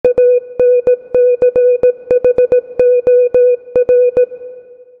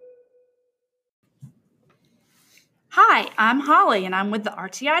I'm Holly, and I'm with the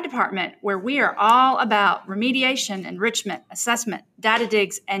RTI department, where we are all about remediation, enrichment, assessment, data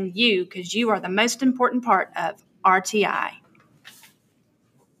digs, and you, because you are the most important part of RTI.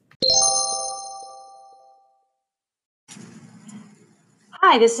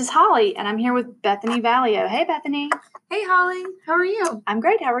 Hi, this is Holly, and I'm here with Bethany Valio. Hey, Bethany. Hey, Holly. How are you? I'm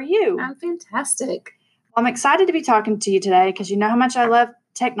great. How are you? I'm fantastic. I'm excited to be talking to you today because you know how much I love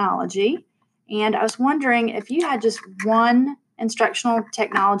technology. And I was wondering if you had just one instructional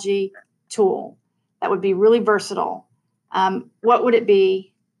technology tool that would be really versatile, what would it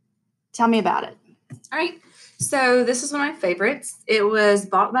be? Tell me about it. All right. So this is one of my favorites. It was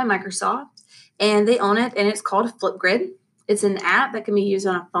bought by Microsoft, and they own it, and it's called Flipgrid. It's an app that can be used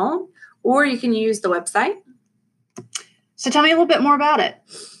on a phone, or you can use the website. So tell me a little bit more about it.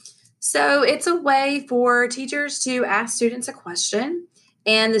 So it's a way for teachers to ask students a question,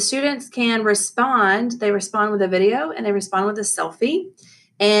 and the students can respond. They respond with a video, and they respond with a selfie.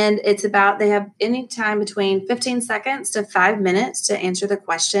 And they have any time between 15 seconds to 5 minutes to answer the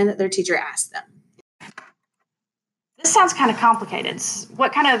question that their teacher asked them. This sounds kind of complicated.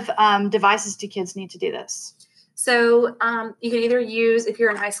 What kind of devices do kids need to do this? So you can either use, if you're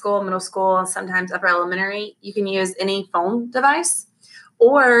in high school, middle school, sometimes upper elementary, you can use any phone device.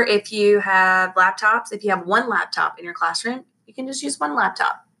 Or if you have laptops, if you have one laptop in your classroom, you can just use one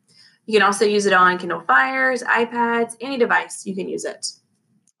laptop. You can also use it on Kindle Fires, iPads, any device, you can use it.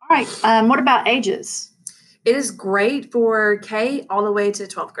 All right. What about ages? It is great for K all the way to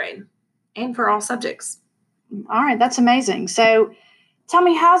 12th grade and for all subjects. All right. That's amazing. So tell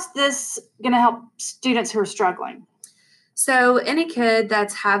me, how's this going to help students who are struggling? So any kid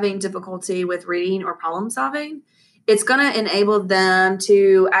that's having difficulty with reading or problem solving, it's going to enable them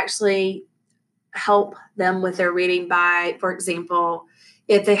to actually help them with their reading by, for example,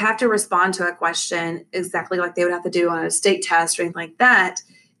 if they have to respond to a question exactly like they would have to do on a state test or anything like that,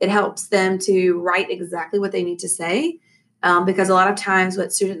 it helps them to write exactly what they need to say. Because a lot of times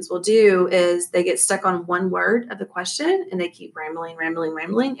what students will do is they get stuck on one word of the question and they keep rambling,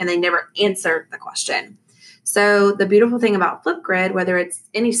 and they never answer the question. So the beautiful thing about Flipgrid, whether it's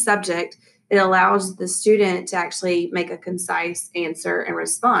any subject, it allows the student to actually make a concise answer and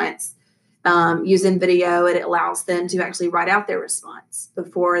response. Using video, it allows them to actually write out their response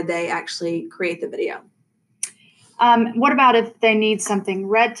before they actually create the video. What about if they need something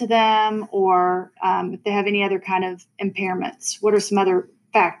read to them or if they have any other kind of impairments? What are some other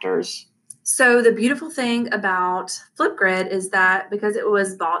factors? So the beautiful thing about Flipgrid is that because it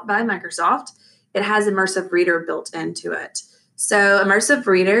was bought by Microsoft, it has Immersive Reader built into it. So Immersive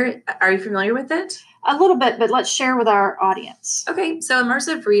Reader, are you familiar with it? A little bit, but let's share with our audience. Okay, so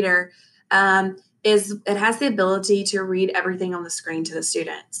Immersive Reader it has the ability to read everything on the screen to the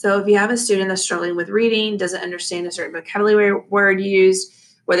student. So if you have a student that's struggling with reading, doesn't understand a certain vocabulary word used,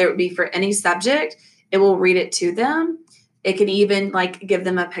 whether it be for any subject, it will read it to them. It can even give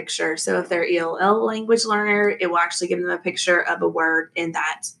them a picture. So if they're ELL language learner, it will actually give them a picture of a word in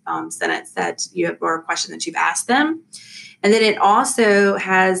that sentence that you have or a question that you've asked them. And then it also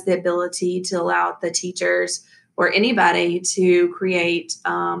has the ability to allow the teachers or anybody to create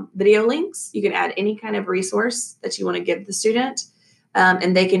video links. You can add any kind of resource that you want to give the student,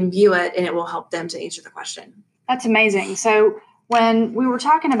 and they can view it, and it will help them to answer the question. That's amazing. So when we were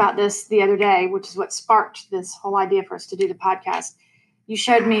talking about this the other day, which is what sparked this whole idea for us to do the podcast, you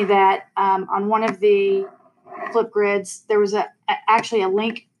showed me that on one of the Flipgrids, there was actually a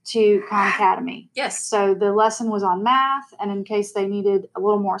link to Khan Academy. Yes. So the lesson was on math, and in case they needed a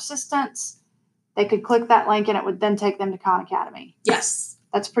little more assistance, they could click that link and it would then take them to Khan Academy. Yes.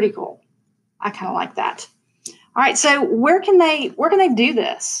 That's pretty cool. I kind of like that. All right. So where can they do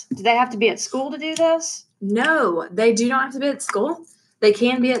this? Do they have to be at school to do this? No, they do not have to be at school. They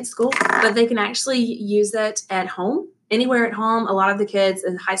can be at school, but they can actually use it at home, anywhere at home. A lot of the kids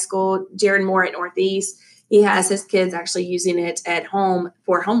in high school, Jared Moore at Northeast, he has his kids actually using it at home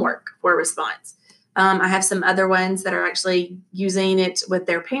for homework, for a response. I have some other ones that are actually using it with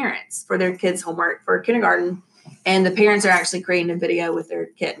their parents for their kids' homework for kindergarten, and the parents are actually creating a video with their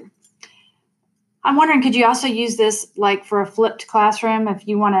kid. I'm wondering, could you also use this for a flipped classroom if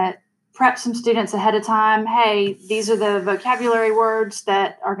you want to prep some students ahead of time? Hey, these are the vocabulary words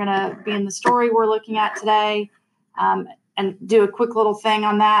that are going to be in the story we're looking at today, and do a quick little thing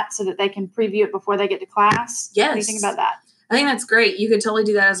on that so that they can preview it before they get to class. Yes. What do you think about that? I think that's great. You could totally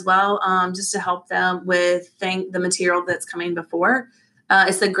do that as well, just to help them with the material that's coming before.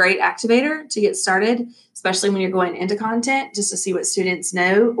 It's a great activator to get started, especially when you're going into content, just to see what students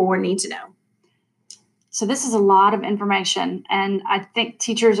know or need to know. So this is a lot of information, and I think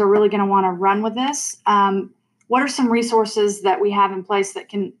teachers are really going to want to run with this. what are some resources that we have in place that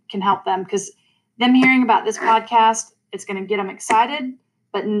can help them? Because them hearing about this podcast, it's going to get them excited,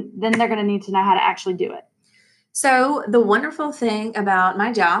 but then they're going to need to know how to actually do it. So the wonderful thing about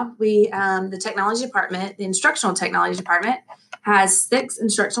my job, the technology department, the instructional technology department, has 6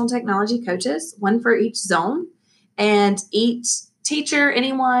 instructional technology coaches, 1 for each zone, and each teacher,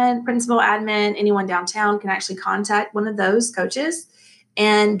 anyone, principal, admin, anyone downtown can actually contact one of those coaches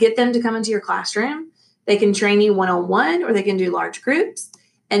and get them to come into your classroom. They can train you one-on-one, or they can do large groups.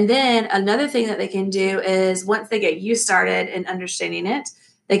 And then another thing that they can do is once they get you started and understanding it,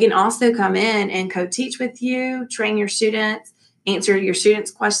 they can also come in and co-teach with you, train your students, answer your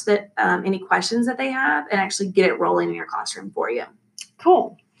students' any questions that they have, and actually get it rolling in your classroom for you.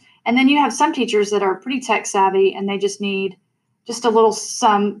 Cool. And then you have some teachers that are pretty tech savvy and they just need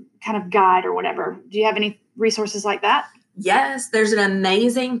some kind of guide or whatever. Do you have any resources like that? Yes, there's an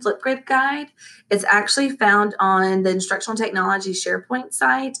amazing Flipgrid guide. It's actually found on the Instructional Technology SharePoint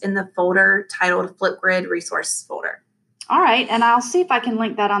site in the folder titled Flipgrid Resources folder. All right. And I'll see if I can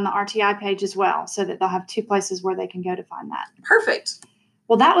link that on the RTI page as well so that they'll have 2 places where they can go to find that. Perfect.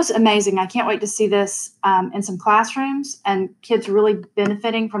 Well, that was amazing. I can't wait to see this in some classrooms and kids really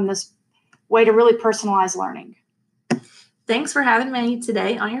benefiting from this way to really personalize learning. Thanks for having me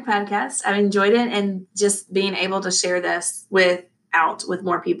today on your podcast. I've enjoyed it, and just being able to share this with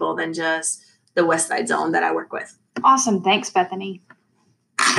more people than just the West Side Zone that I work with. Awesome. Thanks, Bethany.